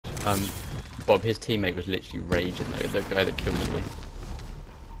Bob, his teammate was literally raging though, the guy that killed me.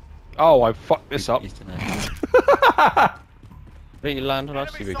 Oh, I fucked this up. Don't you land on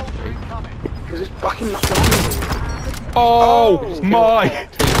us, you big freak? Because it's fucking nothing on me. Oh my!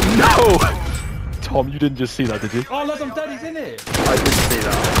 No! Tom, you didn't just see that, did you? Oh look, I'm dead, he's in it! I didn't see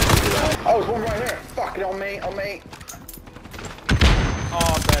that. Oh, there's one right here. Fucking on me, on me. Oh,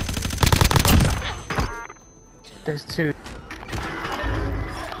 I'm dead. There's two.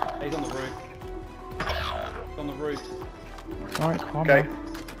 He's on the roof. He's on the roof. Alright, calm Okay. down.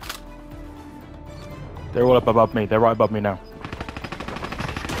 They're all up above me. They're right above me now.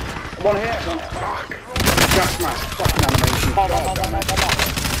 One here. Fuck. Gas mask. Fucking animation. God damn it.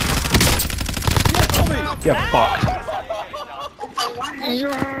 Get fucked.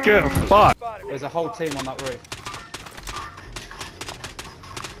 Get fucked. There's a whole team on that roof.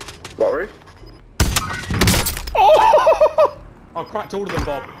 What roof? Oh! I cracked all of them,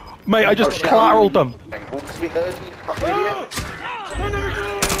 Bob. Mate, I just collateraled them. Because we heard you, fucking idiot.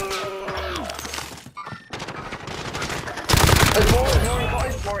 There's more,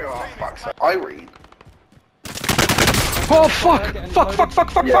 oh, fuck's sake. I read. Oh fuck! Fuck! Fuck!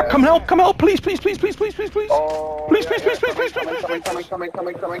 Fuck! Fuck! Fuck! Come help! Come help! Please! Please! Please! Please! Please! Please! Please! Oh, Please! yeah, Please! Please! Please! Please! coming, Please! Please! coming, coming, coming,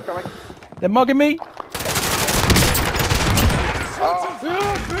 coming, coming, coming. They're mugging me. Oh,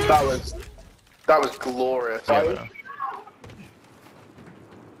 that was glorious. Yeah.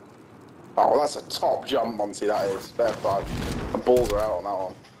 Oh, that's a top jump, Monty. That is. They're fun. The balls are out on that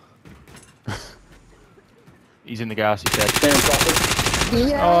one. He's in the gas. He said.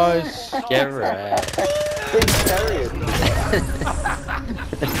 Yes. Oh, Get wrecked. Big terrier.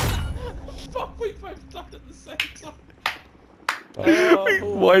 Fuck, we both died at the same time.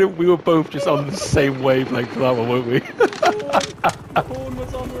 Why don't we were both just on the same wavelength for that one, weren't we? Porn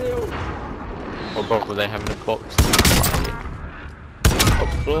was unreal. Or Bob, were they having a box? Top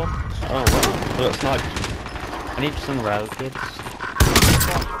floor? Oh wow, well, that's nice. I need some rail kids.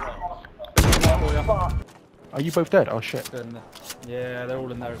 Are you both dead? Oh shit. Yeah, they're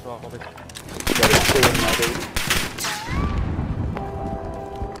all in there as well, Bobby.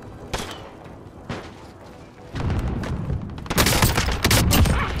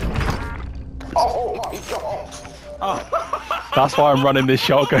 Oh my god. That's why I'm running this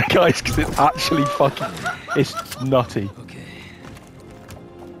shotgun, guys, because it's actually fucking... It's nutty.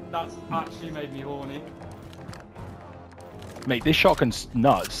 That's actually made me horny. Mate, this shotgun's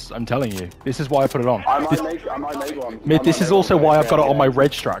nuts, I'm telling you. This is why I put it on. I might make one. Mate, this is also why I've got it on my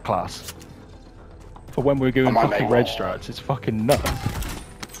red strat class. For when we're doing fucking red strats, it's fucking nuts.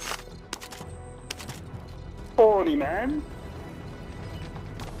 Horny, man.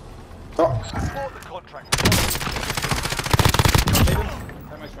 Oh. Support the contract.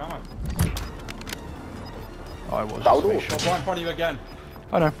 I was. That was Bob, right in front of you again.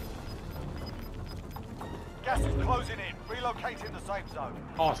 I know. Gas is closing in. Relocating the safe zone.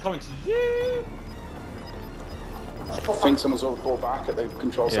 Oh, it's coming to you. I think someone's all brought back at the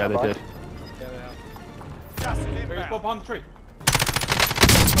control Yeah, center. they did. Yeah, they are. Gas is Here's inbound. Bob behind the tree.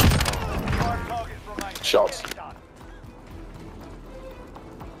 5 targets remain. Shots. Get done.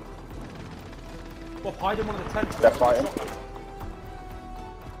 Bob, hide in one of the tents. They're fighting.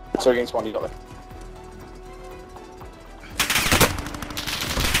 2 against 1, you got it.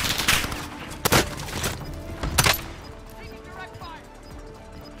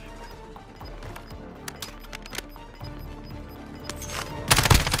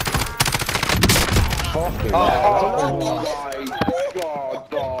 Oh my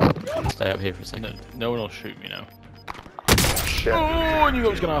god, Stay up here for a second. No one will shoot me now. shit. Oh, I knew that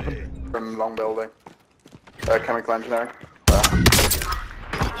was gonna happen. From long building. Chemical engineering.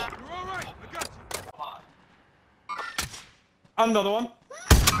 Another one.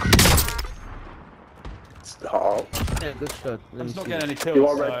 Stop. Yeah, good shot. I'm just not getting any kills. You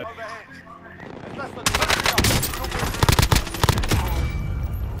are So. ready. There's less than 20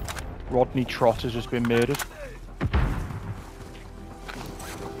 Rodney Trott has just been murdered.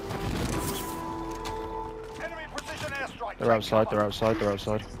 enemy precision airstrike. They're outside, they're outside, they're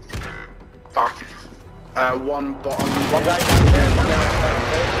outside. Fuck. One bottom. One guy.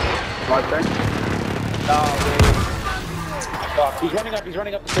 Right thing. He's running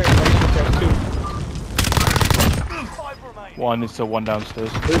up the stairs. Two. 5 remain. One is still one downstairs.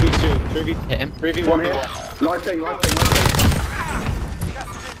 3v2. Hit him. 3v1. One here. Light thing, light thing, light thing. Gas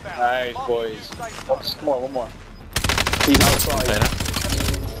is inbound. Nice, boys. One more. He's outside. Say that.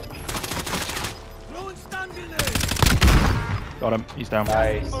 Got him, he's down.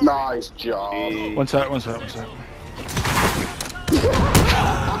 Nice. Nice job. One sec, one sec, one sec.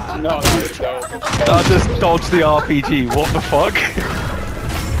 No, I just dodged the RPG, what the fuck?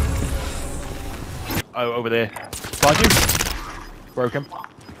 Oh, over there. Behind you. Broke him.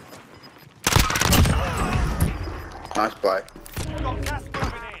 Nice play. Got gas moving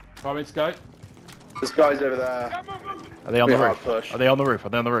in. Right, let's go. This guy's over there. Are they on the Bit roof? hard push. Are they on the roof? Are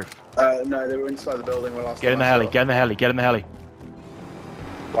they on the roof? No, they were inside the building when last Get in the time I heli. saw Get in the heli. Get in the heli. it.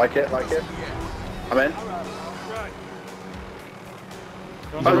 Like it, like it. I'm in.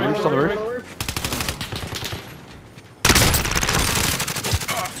 On the roof. On the roof.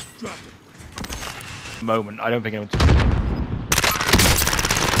 Moment. I don't think anyone's.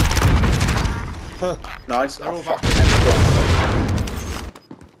 Nice. They're all Oh, back. fuck.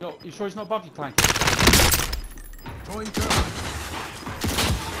 No, you sure he's not above you, Clank?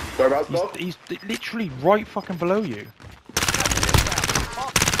 Whereabouts, Bob? He's literally right fucking below you.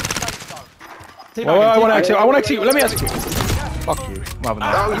 Team Well, I want to Team execute. I want to execute. Let me execute. Fuck you. I'm having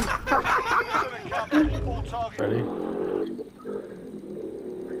that. All targets. Ready?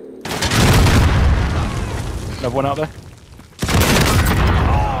 Another one out there.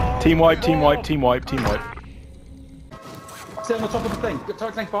 Team wipe. Team wipe. Team wipe. Team wipe. Sit on the top of the thing. Got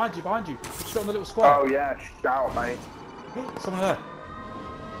Target Clank behind you, behind you. Sit on the little square. Oh yeah, shout, mate. Someone there.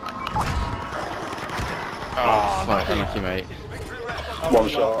 Oh, fuck, thank you, mate. One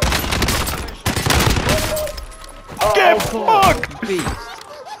shot. Get fucked! Beast.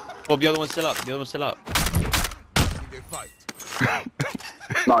 Bob, the other one's still up. The other one's still up.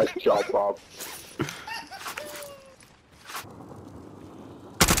 Nice job, Bob.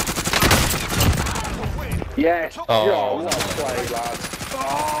 Yes. Oh. Yo, what a play, lads.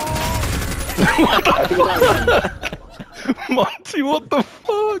 Monty, what the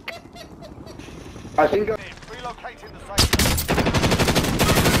fuck? I think I... Relocating the safe zone.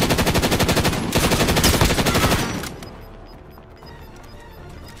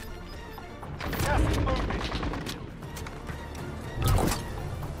 Gas is moving.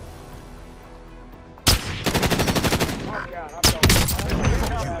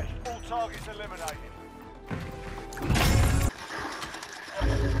 All targets eliminated.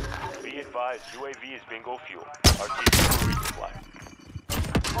 Be advised, UAV is bingo fuel. RTB for resupply.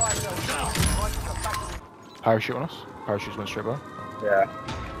 Parachute on us. Parachute's went straight by. Yeah.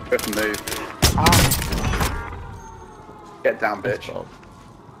 Good move. Get down, bitch.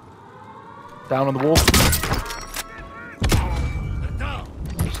 Down on the wall.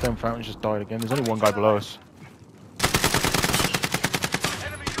 Stone fountain just died again. There's only one guy below us.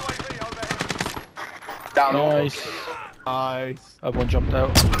 Enemy UAV overhead. Down. Nice. Nice. Other one jumped out.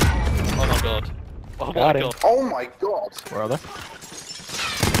 Oh my god. Oh Got my him. god. Oh my god. Where are they?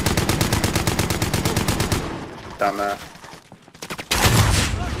 Down there.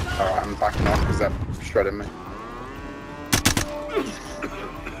 Alright, I'm backing off because they're shredding me.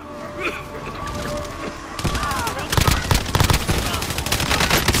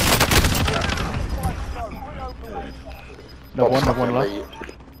 No one, no one left.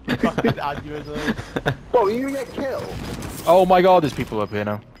 Well, you get killed. Oh my god, there's people up here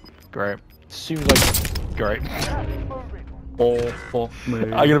now. Great. Seems like great. Oh, fuck me.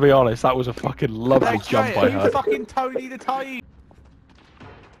 I'm gonna be honest, that was a fucking lovely jump I had. Fucking Tony the Titan.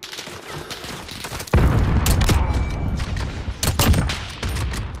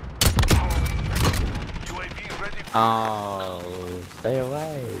 UAV ready for Oh, stay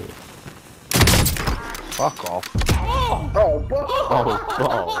away. Fuck off. Oh, what? Oh,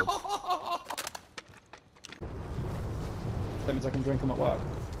 god. That means I can drink them at work.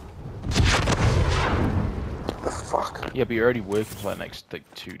 The fuck? Yeah, but you're already working for the next like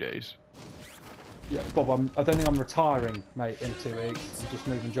 2 days. Yeah, Bob, I don't think I'm retiring, mate, in 2 weeks. I'm just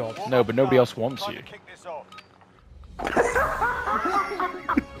moving jobs. No, but nobody else wants Trying you. to kick this off.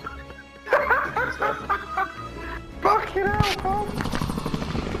 Fucking hell, Bob.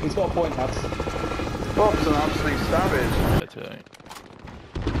 He's got a point, lads. Bob's an absolute savage.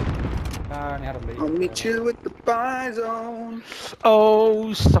 I only had a lead. I'll meet you at the buy zone.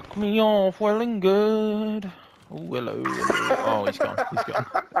 Oh, suck me off well and good. Oh, hello. Oh, he's gone. He's gone.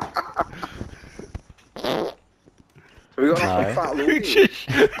 We got No. a fat Who Louis.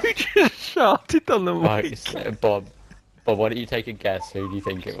 just shouted on the Right, mic? so, Bob, why don't you take a guess? Who do you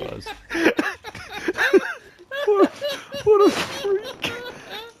think it was? What a freak.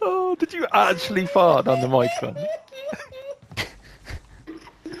 Oh, did you actually fart on the mic then?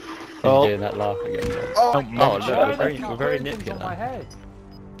 Oh. Doing that laugh again. Bob. Oh, Oh, no, look, no, we're very things nitpicky on my now. head.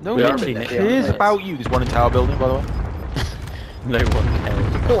 No, We are literally, a bit it nitpicky, is aren't we? about you. There's one in Tower Building, by the way. No one cares.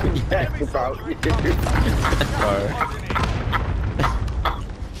 oh yeah, it's about you.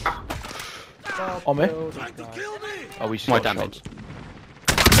 On me? Oh, we My shot damage. shots.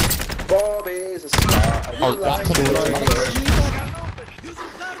 Bob is a star. Oh, that's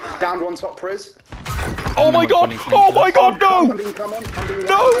Downed one top priz. Oh my god! Oh my god, no!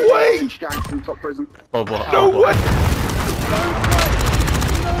 No way! From top prison. Oh, what? No way!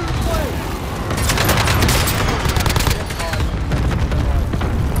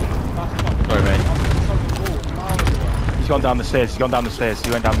 Sorry, mate. He's gone down the stairs, he's gone down the stairs,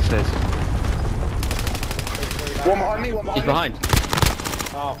 he went down the stairs. One behind me, one He's behind me.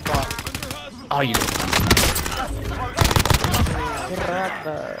 behind. Oh, fuck. Oh, you.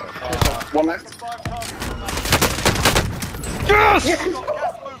 One left. Yes!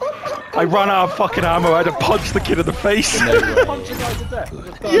 I ran out of fucking ammo, I had to punch the kid in the face. Punch the guy to death.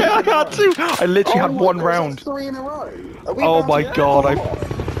 Yeah, I had to. I literally had one round. 3 in a row. Are we Oh about my to get god, it?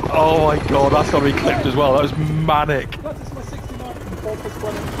 oh my god, that's gotta be clipped as well. That was manic. That's just my 69 from Bob running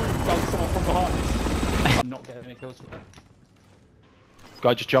through, done someone from behind. I'm not getting any kills for that.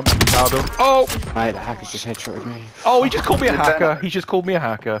 Guy just jumped from the tower building. Oh! Mate, the hacker's just headshotted me. Oh, he just called me a hacker. He just called me a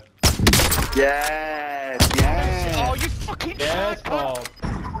hacker. Yes, yes. Oh, you fucking Yes, Bob.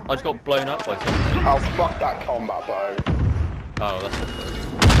 I just got blown up by something. Oh, fuck that combat bow. Oh, that's.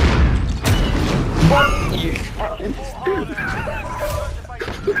 You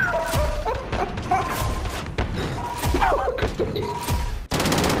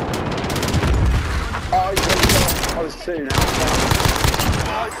I was 2 now.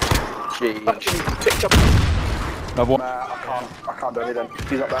 Jeez. Picked up. Another one. I can't do anything.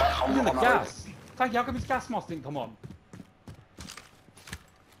 He's up there. I'm The not on that. gas. Thank you, how come his gas mask didn't come on?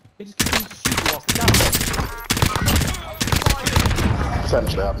 He just continues to shoot you whilst the gas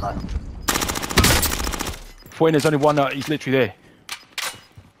Essentially, I don't know. Point, there's only one, he's literally there.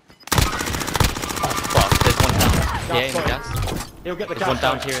 Fuck, there's one down. Yeah, in the sorry. gas. He'll get the There's gas. one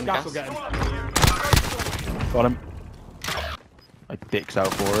down here in the gas gas. will get him. Got him. My dick's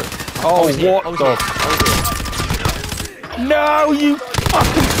out for it. Oh, he's here. what Oh, he's the? here. No, you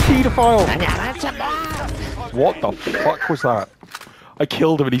fucking pedophile! What the fuck was that? I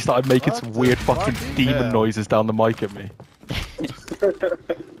killed him and he started making some weird fucking demon noises down the mic at me.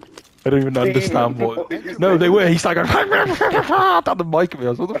 I don't even understand what. No, they were. He started going down the mic at me. I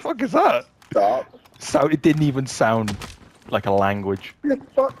was like, what the fuck is that? Stop. So it didn't even sound like a language.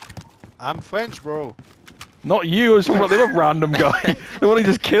 I'm French, bro. Not you. I was talking about the other random guy. The one he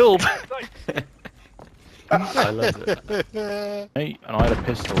just killed. I love it. Hey, and I had a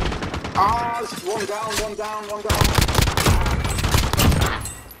pistol. Ah, one down, one down, one down.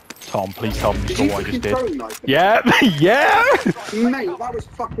 Tom, please tell me you Did saw you what I just fucking did. throw knife? Yeah, yeah. Mate, that was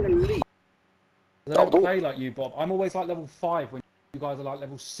fucking elite. I don't play like you, Bob. I'm always like level 5 when you guys are like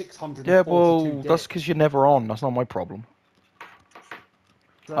level 642. Yeah, well, dead. that's because you're never on. That's not my problem.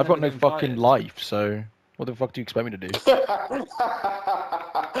 So I've got no never fucking invited. life, so what the fuck do you expect me to do?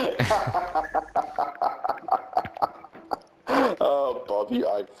 Oh, Bobby,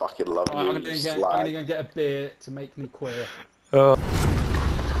 I fucking love Right, you. I'm gonna you go slag. and get a beer to make me queer.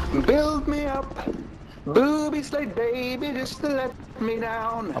 Build me up, booby slate baby, just to let me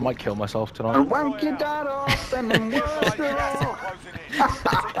down. I might kill myself tonight. And wank your dad off and then worst of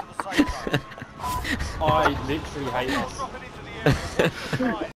all. I literally hate this.